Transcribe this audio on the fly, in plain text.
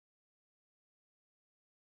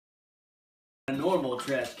A normal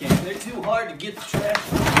trash can. They're too hard to get the trash.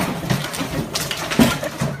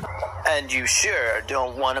 And you sure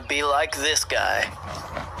don't want to be like this guy.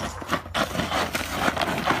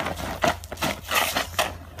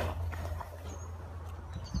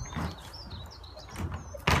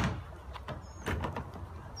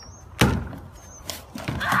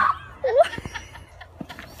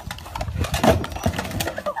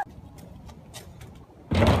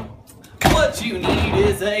 What you need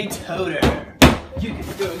is a toter. You can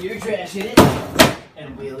throw your trash in it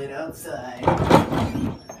and wheel it outside.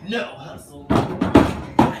 No hustle.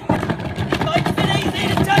 Makes it easy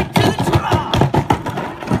to take to the truck.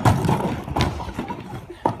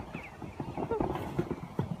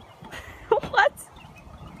 What?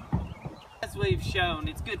 As we've shown,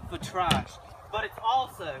 it's good for trash, but it's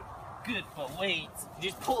also good for weeds.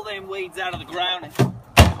 Just pull them weeds out of the ground and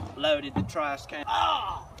loaded the trash can.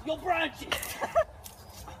 Ah, your branches!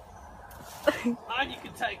 And you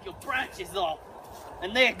can take your branches off,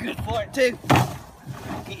 and they're good for it too.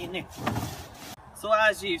 Get in there. So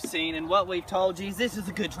as you've seen and what we've told you, this is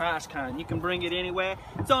a good trash can. You can bring it anywhere.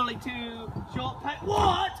 It's only 2 short packs.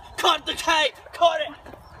 What? Cut the tape! Cut it!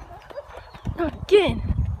 Again.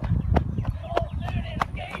 Oh, there it is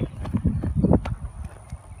again.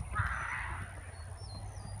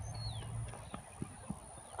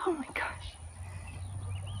 Oh my gosh.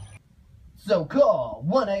 So call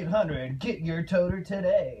 1-800-GET-YOUR-TOTER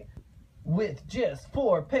today with just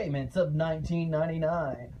 4 payments of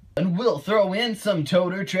 $19.99. And we'll throw in some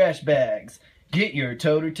toter trash bags. Get your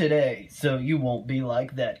toter today so you won't be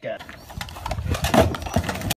like that guy.